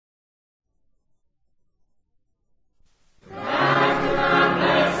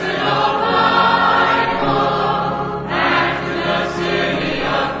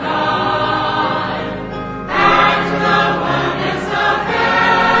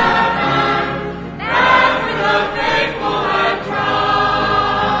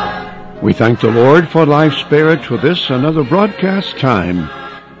We thank the Lord for life spirits for this another broadcast time.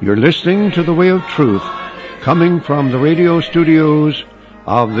 You're listening to The Way of Truth, coming from the radio studios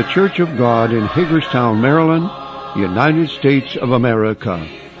of the Church of God in Hagerstown, Maryland, United States of America.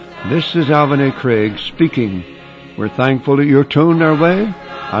 This is Alvin A. Craig speaking. We're thankful that you're tuned our way,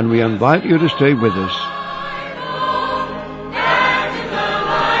 and we invite you to stay with us.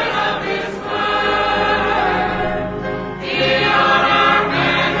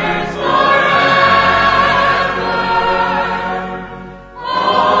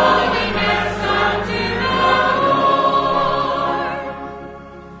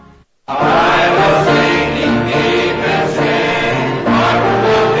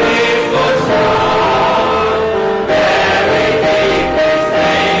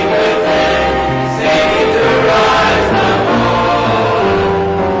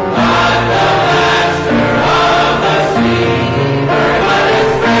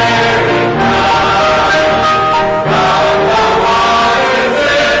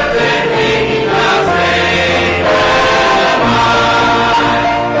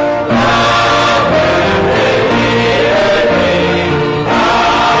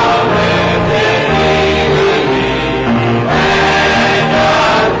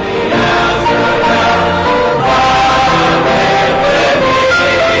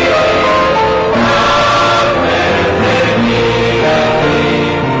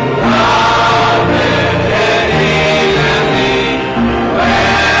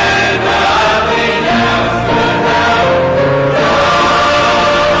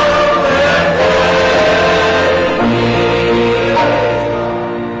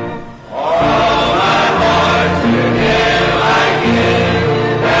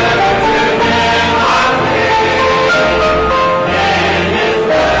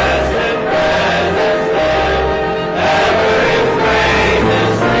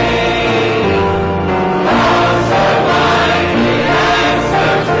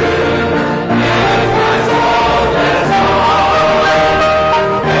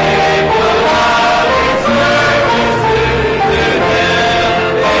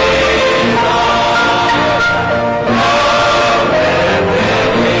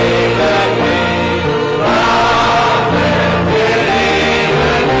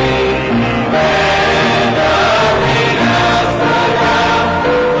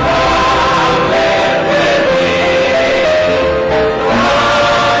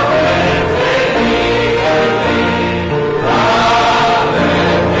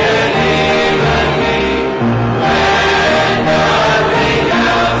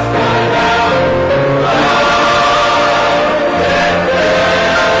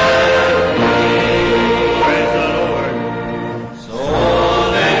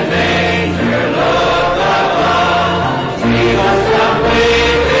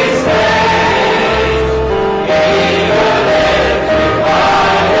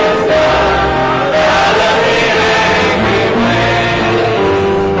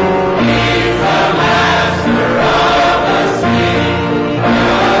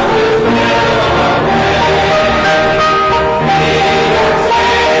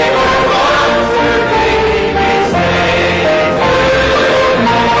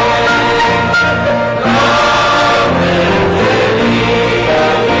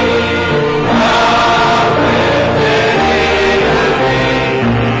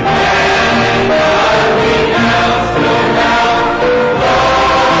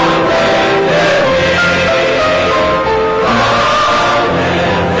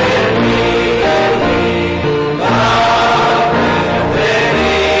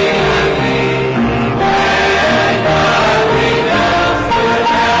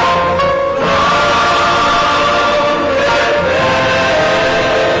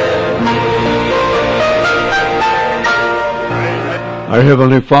 Our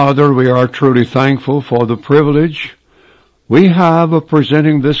Heavenly Father, we are truly thankful for the privilege we have of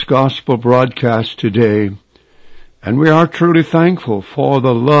presenting this gospel broadcast today. And we are truly thankful for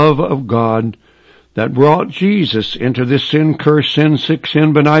the love of God that brought Jesus into this sin-cursed, sin-sick,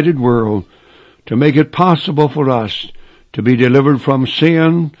 sin-benighted world to make it possible for us to be delivered from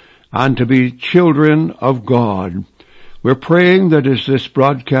sin and to be children of God. We're praying that as this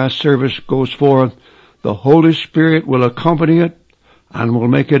broadcast service goes forth, the Holy Spirit will accompany it and will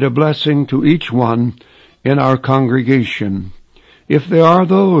make it a blessing to each one in our congregation. If there are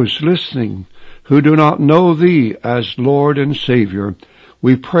those listening who do not know Thee as Lord and Savior,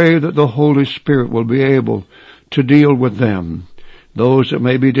 we pray that the Holy Spirit will be able to deal with them. Those that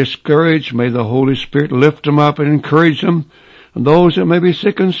may be discouraged, may the Holy Spirit lift them up and encourage them. And those that may be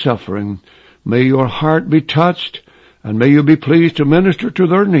sick and suffering, may your heart be touched, and may you be pleased to minister to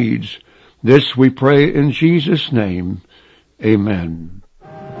their needs, This we pray in Jesus' name. Amen.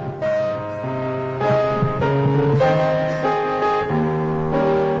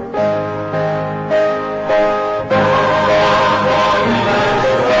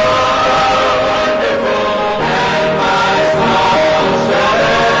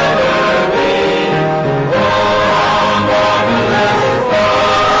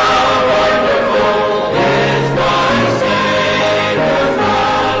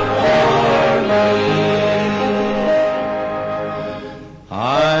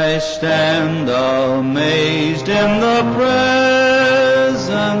 Stand amazed in the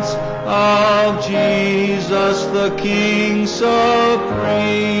presence of Jesus, the King supreme,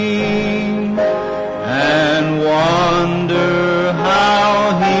 and wonder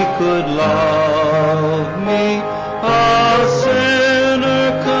how he could love me, a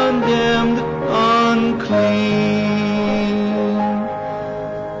sinner condemned unclean.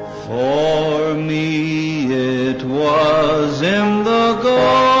 For me it was in the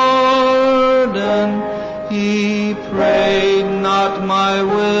garden he prayed, not my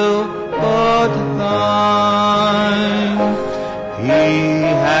will but thine. He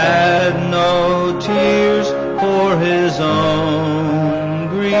had no tears for his own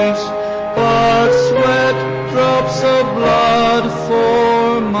griefs, but sweat drops of blood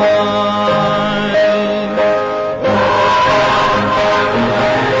for mine.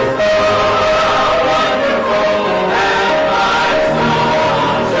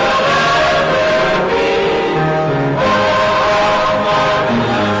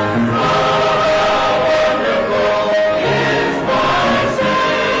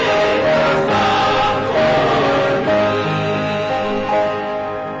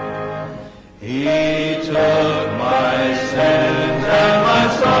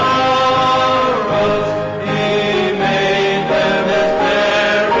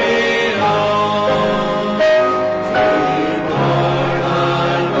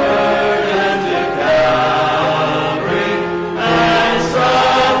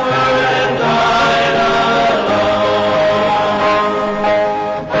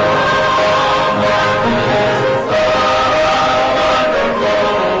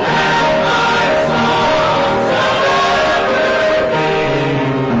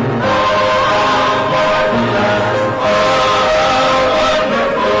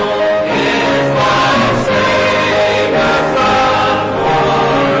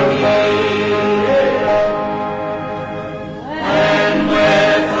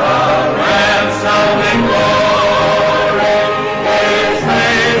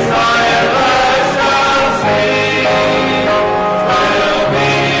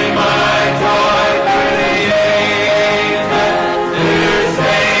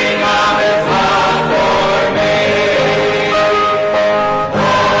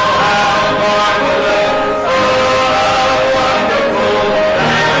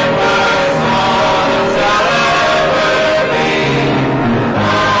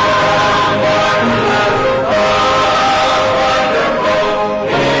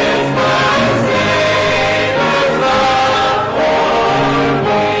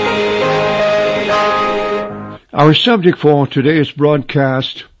 Our subject for today's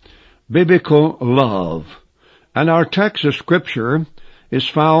broadcast, biblical love, and our text of Scripture is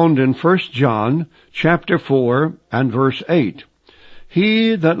found in 1 John chapter 4 and verse 8.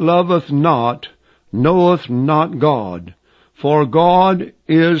 He that loveth not knoweth not God, for God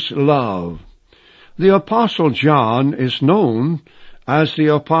is love. The Apostle John is known as the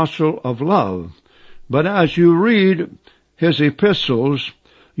Apostle of Love, but as you read his epistles,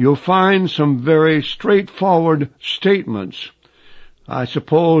 you'll find some very straightforward statements. I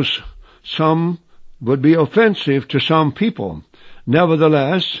suppose some would be offensive to some people.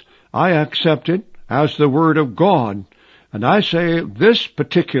 Nevertheless, I accept it as the Word of God. And I say this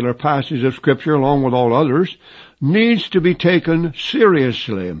particular passage of Scripture, along with all others, needs to be taken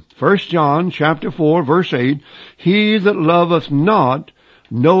seriously. 1 John chapter 4, verse 8, He that loveth not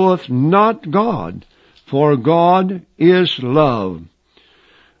knoweth not God, for God is love.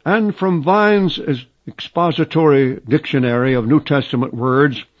 And from Vine's expository dictionary of New Testament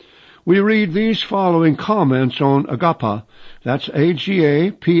words, we read these following comments on agape. That's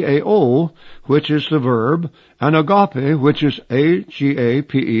A-G-A-P-A-O, which is the verb, and agape, which is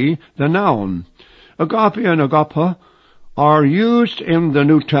A-G-A-P-E, the noun. Agape and agape are used in the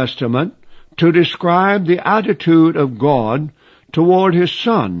New Testament to describe the attitude of God toward His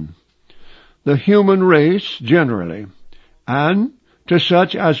Son, the human race generally, and to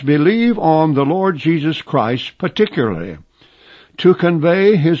such as believe on the Lord Jesus Christ particularly, to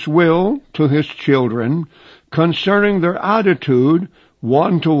convey His will to His children concerning their attitude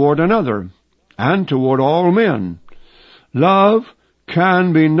one toward another. and toward all men. Love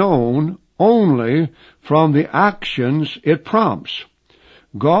can be known only from the actions it prompts.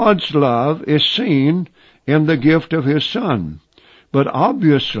 God's love is seen in the gift of His Son. But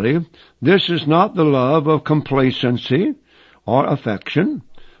obviously, this is not the love of complacency or affection.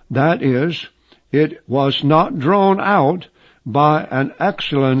 That is, it was not drawn out by an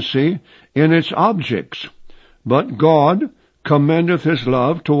excellency in its objects. But God commendeth His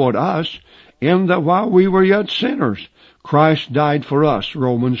love toward us, in that while we were yet sinners, Christ died for us,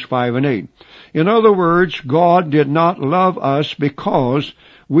 Romans 5:8. In other words, God did not love us because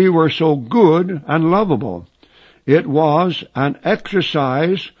we were so good and lovable. It was an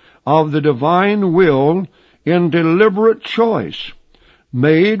exercise of the divine will in deliberate choice,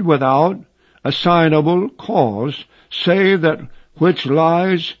 made without assignable cause, save that which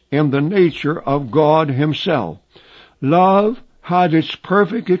lies in the nature of God Himself. Love had its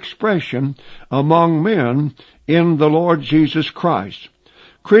perfect expression among men in the Lord Jesus Christ.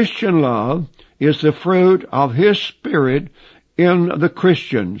 Christian love is the fruit of His Spirit in the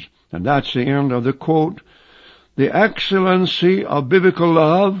Christians. And that's the end of the quote. The excellency of biblical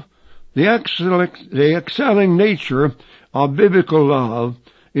love, the excelling nature of biblical love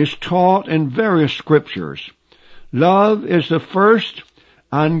is taught in various scriptures. Love is the first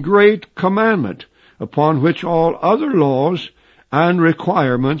and great commandment upon which all other laws and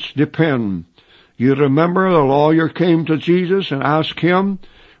requirements depend. You remember the lawyer came to Jesus and asked Him,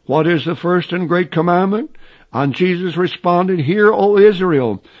 "What is the first and great commandment?" And Jesus responded, "Hear, O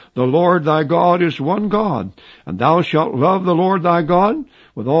Israel, the Lord thy God is one God, and thou shalt love the Lord thy God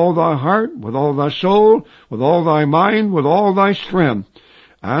with all thy heart, with all thy soul, with all thy mind, with all thy strength.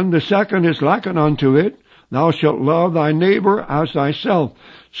 And the second is likened unto it, thou shalt love thy neighbor as thyself."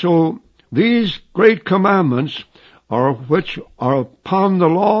 So these great commandments are which are upon the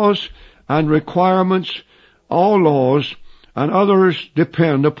laws and requirements, all laws and others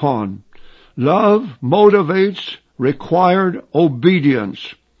depend upon. Love motivates required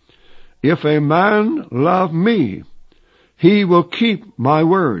obedience. If a man love me, he will keep my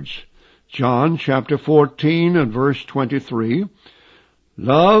words. John chapter 14 and verse 23.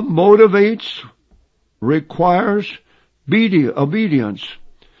 Love motivates, requires obedience.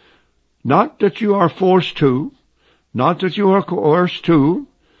 Not that you are forced to, not that you are coerced to,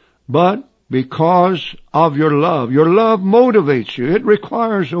 but because of your love. Your love motivates you. It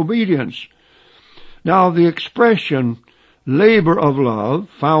requires obedience. Now, the expression labor of love,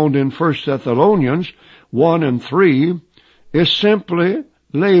 found in 1 Thessalonians 1 and 3, is simply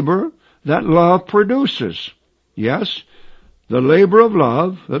labor that love produces. Yes, the labor of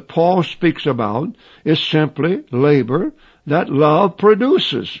love that Paul speaks about is simply labor that love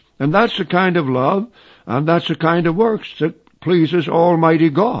produces. And that's the kind of love, and that's the kind of works that pleases Almighty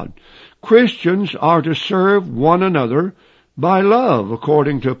God. Christians are to serve one another by love,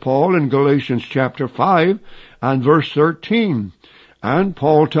 according to Paul in Galatians chapter 5 and verse 13. And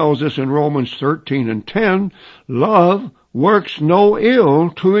Paul tells us in Romans 13 and 10, love works no ill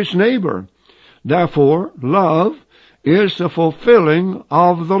to his neighbor. Therefore, love is the fulfilling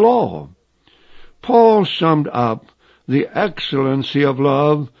of the law. Paul summed up the excellency of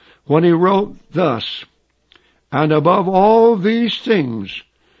love when he wrote thus, "And above all these things,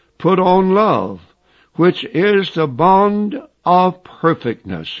 put on love, which is the bond of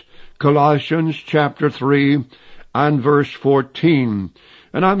perfectness." Colossians chapter 3 and verse 14.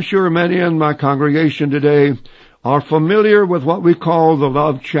 And I'm sure many in my congregation today are familiar with what we call the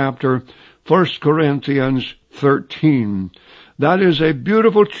love chapter, 1 Corinthians 13. That is a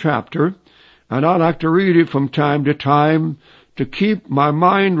beautiful chapter, and I like to read it from time to time to keep my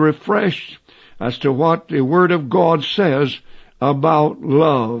mind refreshed as to what the Word of God says about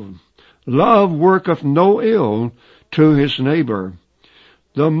love. Love worketh no ill to his neighbor.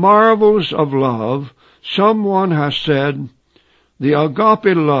 The marvels of love, someone has said, the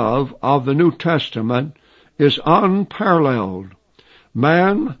agape love of the New Testament is unparalleled.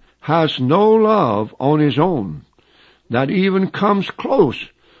 Man has no love on his own that even comes close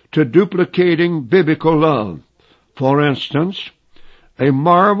to duplicating biblical love. For instance, a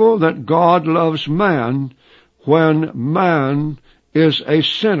marvel that God loves man when man is a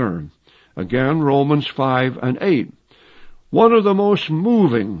sinner. Again, Romans 5 and 8. One of the most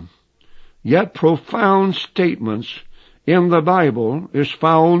moving yet profound statements in the Bible is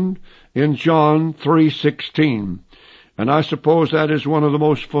found in John 3:16. And I suppose that is one of the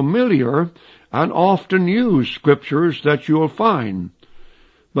most familiar and often used scriptures that you'll find.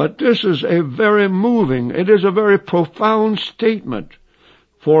 But this is a very moving, it is a very profound statement.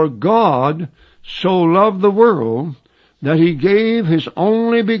 For God so loved the world that he gave his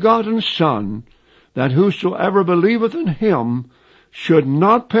only begotten Son, that whosoever believeth in him should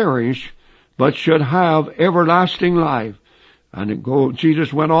not perish, but should have everlasting life. And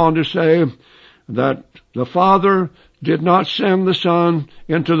Jesus went on to say that the Father did not send the Son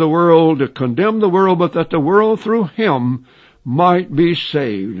into the world to condemn the world, but that the world through him might be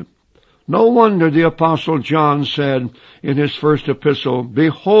saved. No wonder the Apostle John said in his first epistle,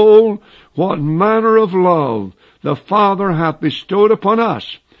 Behold, what manner of love the Father hath bestowed upon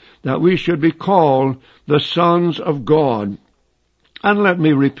us, that we should be called the sons of God. And let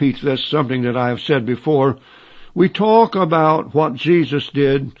me repeat this, something that I have said before. We talk about what Jesus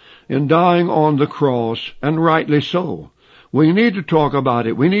did in dying on the cross, and rightly so. We need to talk about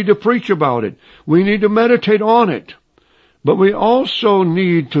it. We need to preach about it. We need to meditate on it. But we also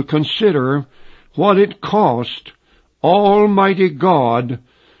need to consider what it cost Almighty God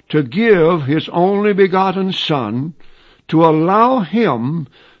to give His only begotten Son, to allow Him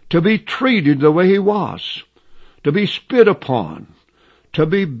to be treated the way He was, to be spit upon, to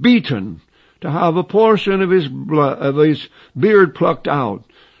be beaten, to have a portion of His beard plucked out,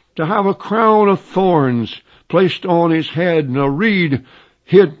 to have a crown of thorns placed on His head, and a reed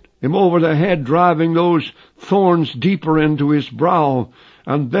hit Him over the head, driving those thorns deeper into His brow,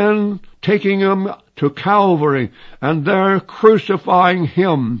 and then taking Him to Calvary, and there crucifying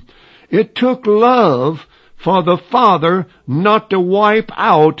Him. It took love for the Father not to wipe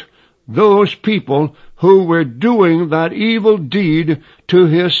out those people who were doing that evil deed to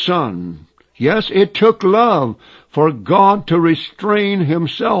His Son. Yes, it took love for God to restrain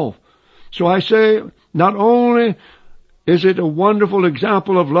Himself. So I say, not only is it a wonderful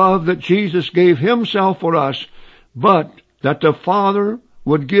example of love that Jesus gave Himself for us, but that the Father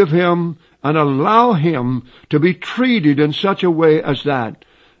would give Him and allow Him to be treated in such a way as that.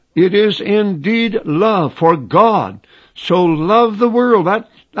 It is indeed love, for God so loved the world.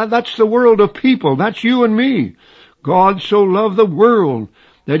 That's the world of people. That's you and me. God so loved the world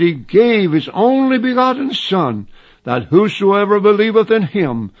that He gave His only begotten Son, that whosoever believeth in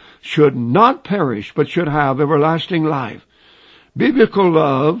Him should not perish, but should have everlasting life. Biblical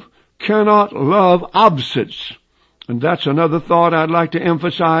love cannot love opposites. And that's another thought I'd like to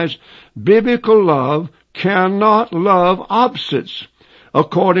emphasize. Biblical love cannot love opposites.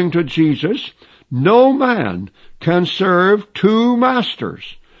 According to Jesus, no man can serve two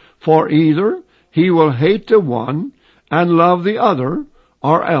masters, for either he will hate the one and love the other,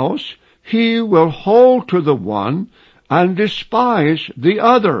 or else he will hold to the one and despise the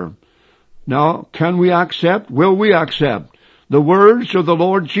other. Now, will we accept the words of the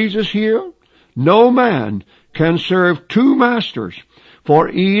Lord Jesus here? No man can serve two masters, for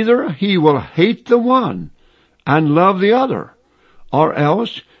either he will hate the one and love the other, or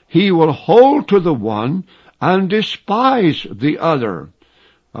else he will hold to the one and despise the other.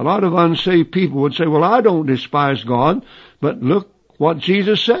 A lot of unsaved people would say, well, I don't despise God, but look what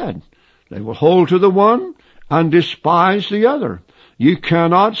Jesus said. They will hold to the one and despise the other. You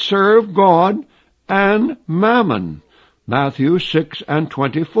cannot serve God and mammon. Matthew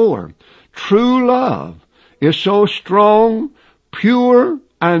 6:24. True love is so strong, pure,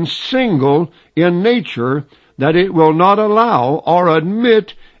 and single in nature that it will not allow or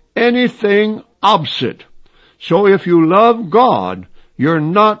admit anything opposite. So if you love God, you're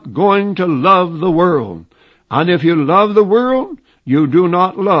not going to love the world. And if you love the world, you do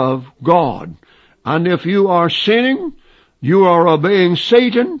not love God. And if you are sinning, you are obeying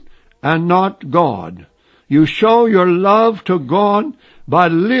Satan and not God. You show your love to God by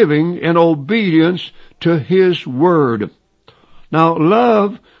living in obedience to His Word. Now,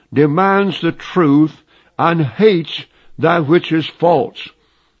 love demands the truth and hates that which is false.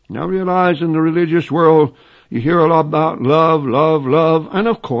 Now realize in the religious world, you hear a lot about love, love, love, and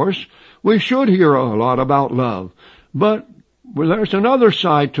of course, we should hear a lot about love. But there's another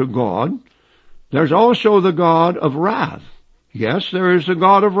side to God. There's also the God of wrath. Yes, there is the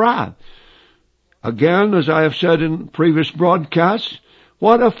God of wrath. Again, as I have said in previous broadcasts,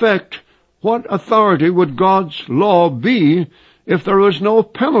 what authority would God's law be if there was no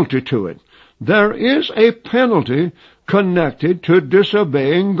penalty to it? There is a penalty connected to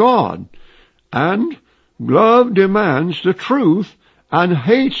disobeying God. And love demands the truth and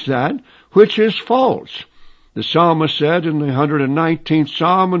hates that which is false. The psalmist said in the 119th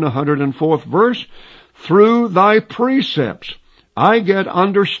Psalm and the 104th verse, Through thy precepts I get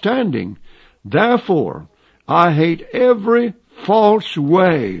understanding. Therefore I hate every false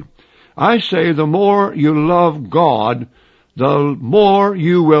way. I say the more you love God, the more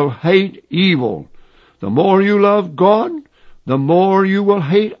you will hate evil. The more you love God, the more you will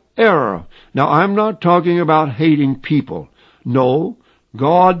hate error. Now, I'm not talking about hating people. No,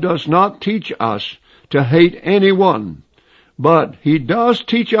 God does not teach us to hate anyone, but He does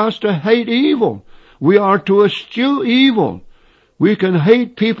teach us to hate evil. We are to eschew evil. We can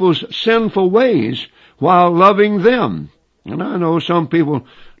hate people's sinful ways while loving them. And I know some people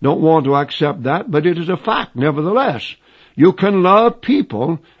don't want to accept that, but it is a fact nevertheless. You can love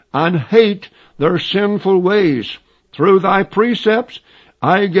people and hate their sinful ways. Through thy precepts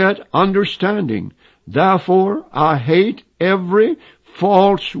I get understanding. Therefore I hate every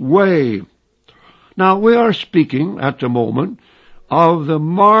false way. Now we are speaking at the moment of the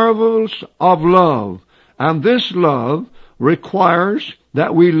marvels of love. And this love requires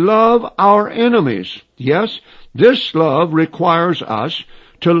that we love our enemies. Yes, this love requires us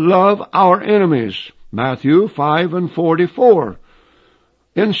to love our enemies. Matthew 5:44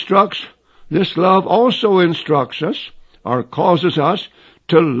 instructs, this love also instructs us, or causes us,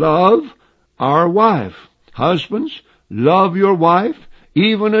 to love our wife. Husbands, love your wife,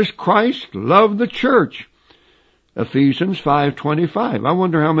 even as Christ loved the church. Ephesians 5:25. I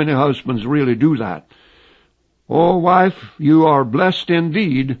wonder how many husbands really do that. Oh, wife, you are blessed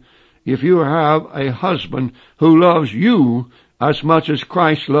indeed if you have a husband who loves you as much as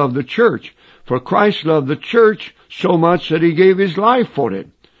Christ loved the church. For Christ loved the church so much that He gave His life for it.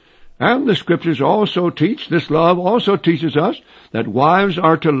 And the Scriptures also teach, this love also teaches us that wives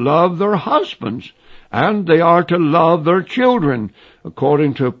are to love their husbands, and they are to love their children,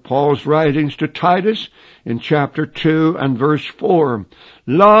 according to Paul's writings to Titus in chapter 2 and verse 4.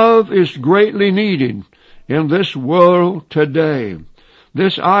 Love is greatly needed in this world today.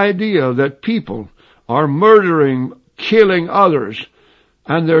 This idea that people are murdering, killing others,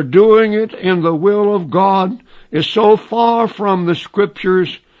 and they're doing it in the will of God, is so far from the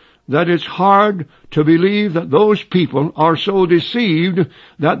Scriptures that it's hard to believe that those people are so deceived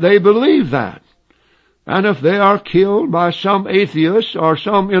that they believe that. And if they are killed by some atheist or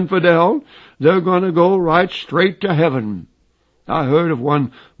some infidel, they're going to go right straight to heaven. I heard of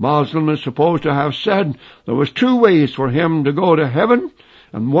one Muslim is supposed to have said there was two ways for him to go to heaven,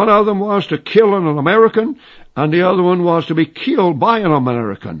 and one of them was to kill an American, and the other one was to be killed by an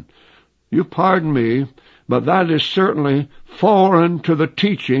American. You pardon me, but that is certainly foreign to the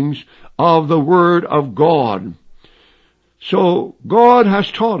teachings of the Word of God. So God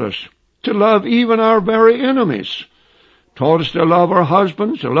has taught us to love even our very enemies. Taught us to love our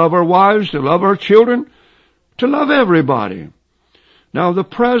husbands, to love our wives, to love our children, to love everybody. Now the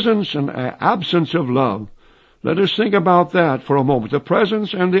presence and absence of love, let us think about that for a moment. The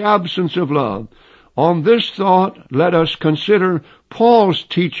presence and the absence of love. On this thought, let us consider Paul's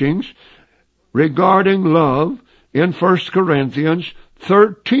teachings regarding love in 1 Corinthians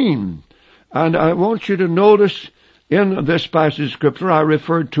 13. And I want you to notice in this passage of Scripture, I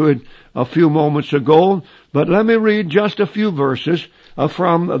referred to it a few moments ago, but let me read just a few verses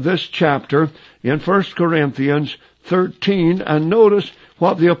from this chapter in 1 Corinthians 13, and notice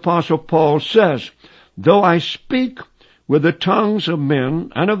what the Apostle Paul says. Though I speak with the tongues of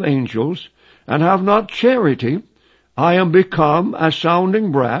men and of angels, and have not charity, I am become a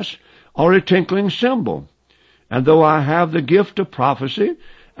sounding brass, or a tinkling cymbal. And though I have the gift of prophecy,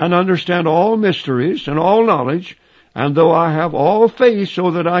 and understand all mysteries and all knowledge, and though I have all faith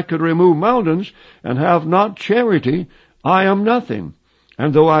so that I could remove mountains, and have not charity, I am nothing.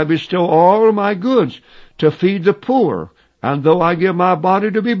 And though I bestow all my goods to feed the poor, and though I give my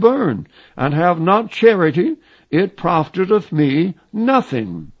body to be burned, and have not charity, it profiteth me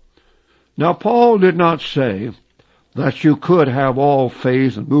nothing. Now Paul did not say that you could have all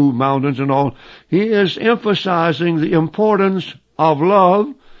faith and move mountains and all. He is emphasizing the importance of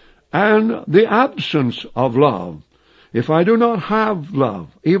love and the absence of love. If I do not have love,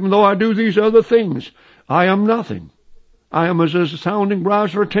 even though I do these other things, I am nothing. I am as a sounding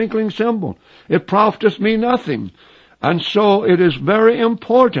brass or a tinkling cymbal. It profiteth me nothing. And so it is very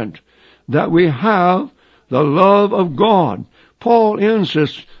important that we have the love of God. Paul ends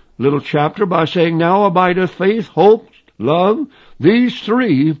this little chapter by saying, now abideth faith, hope, love, these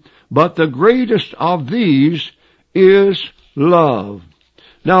three, but the greatest of these is love.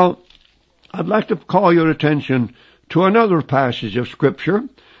 Now, I'd like to call your attention to another passage of Scripture.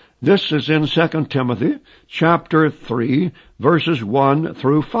 This is in 2 Timothy chapter 3, verses 1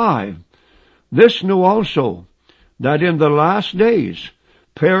 through 5. This knew also, that in the last days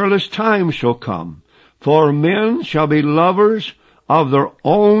perilous times shall come, for men shall be lovers of their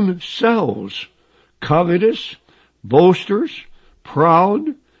own selves, covetous, boasters,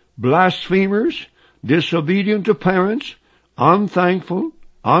 proud, blasphemers, disobedient to parents, unthankful,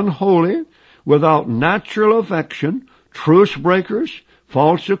 unholy, without natural affection, truce breakers,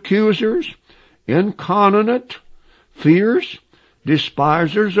 false accusers, incontinent, fierce,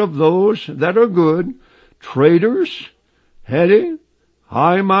 despisers of those that are good, traitors, heady,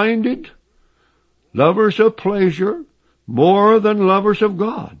 high-minded, lovers of pleasure more than lovers of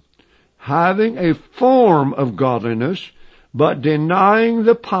God, having a form of godliness, but denying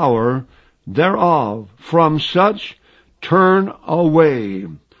the power thereof. From such turn away.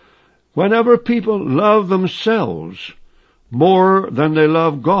 Whenever people love themselves more than they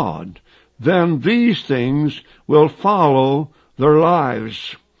love God, then these things will follow their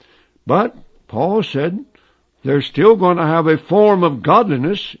lives. But Paul said they're still going to have a form of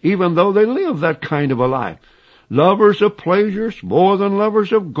godliness even though they live that kind of a life. Lovers of pleasures more than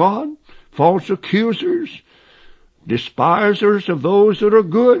lovers of God, false accusers, despisers of those that are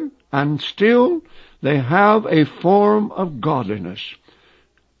good, and still they have a form of godliness.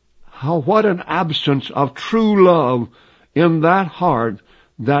 What an absence of true love in that heart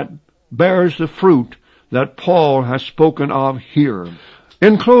that bears the fruit that Paul has spoken of here.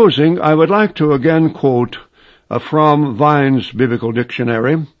 In closing, I would like to again quote from Vine's Biblical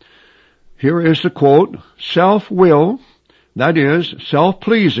Dictionary. Here is the quote: self-will, that is,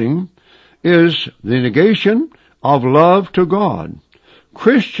 self-pleasing, is the negation of love to God.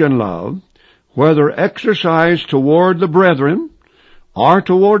 Christian love, whether exercised toward the brethren or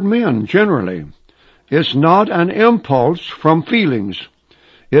toward men generally, is not an impulse from feelings.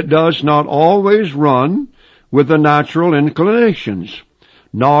 It does not always run with the natural inclinations,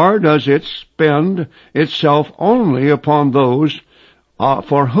 nor does it spend itself only upon those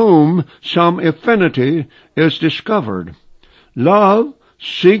for whom some affinity is discovered. Love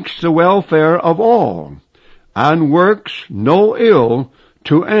seeks the welfare of all, and works no ill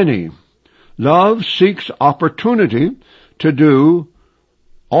to any. Love seeks opportunity to do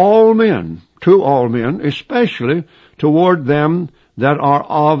to all men, especially toward them that are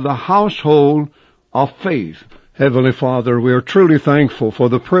of the household of faith. Heavenly Father, we are truly thankful for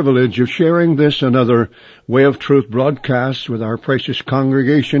the privilege of sharing this another Way of Truth broadcast with our precious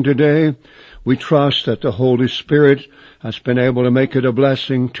congregation today. We trust that the Holy Spirit has been able to make it a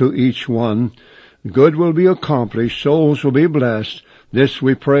blessing to each one. Good will be accomplished, souls will be blessed. This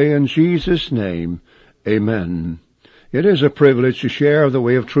we pray in Jesus' name. Amen. It is a privilege to share the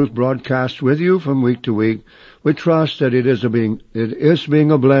Way of Truth broadcast with you from week to week. We trust that it is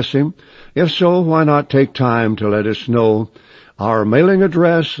being a blessing. If so, why not take time to let us know? Our mailing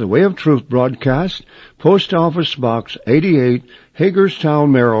address, the Way of Truth broadcast, Post Office Box 88,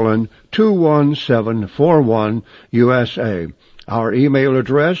 Hagerstown, Maryland, 21741, USA. Our email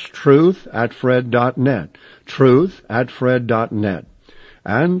address, truth@fred.net, truth@fred.net.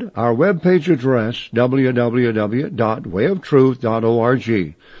 And our webpage address,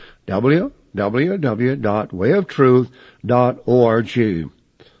 www.wayoftruth.org, www.wayoftruth.org.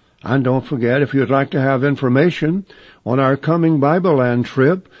 And don't forget, if you'd like to have information on our coming Bible Land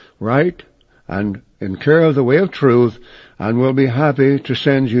trip, write and in care of the Way of Truth, and we'll be happy to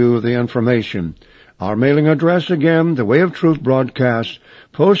send you the information. Our mailing address again, the Way of Truth broadcast,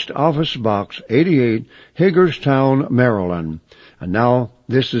 Post Office Box 88, Hagerstown, Maryland. And now,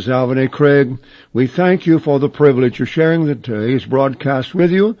 this is Alvin A. Craig. We thank you for the privilege of sharing today's broadcast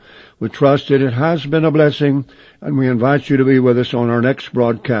with you. We trust that it has been a blessing, and we invite you to be with us on our next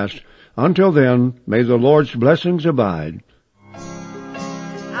broadcast. Until then, may the Lord's blessings abide.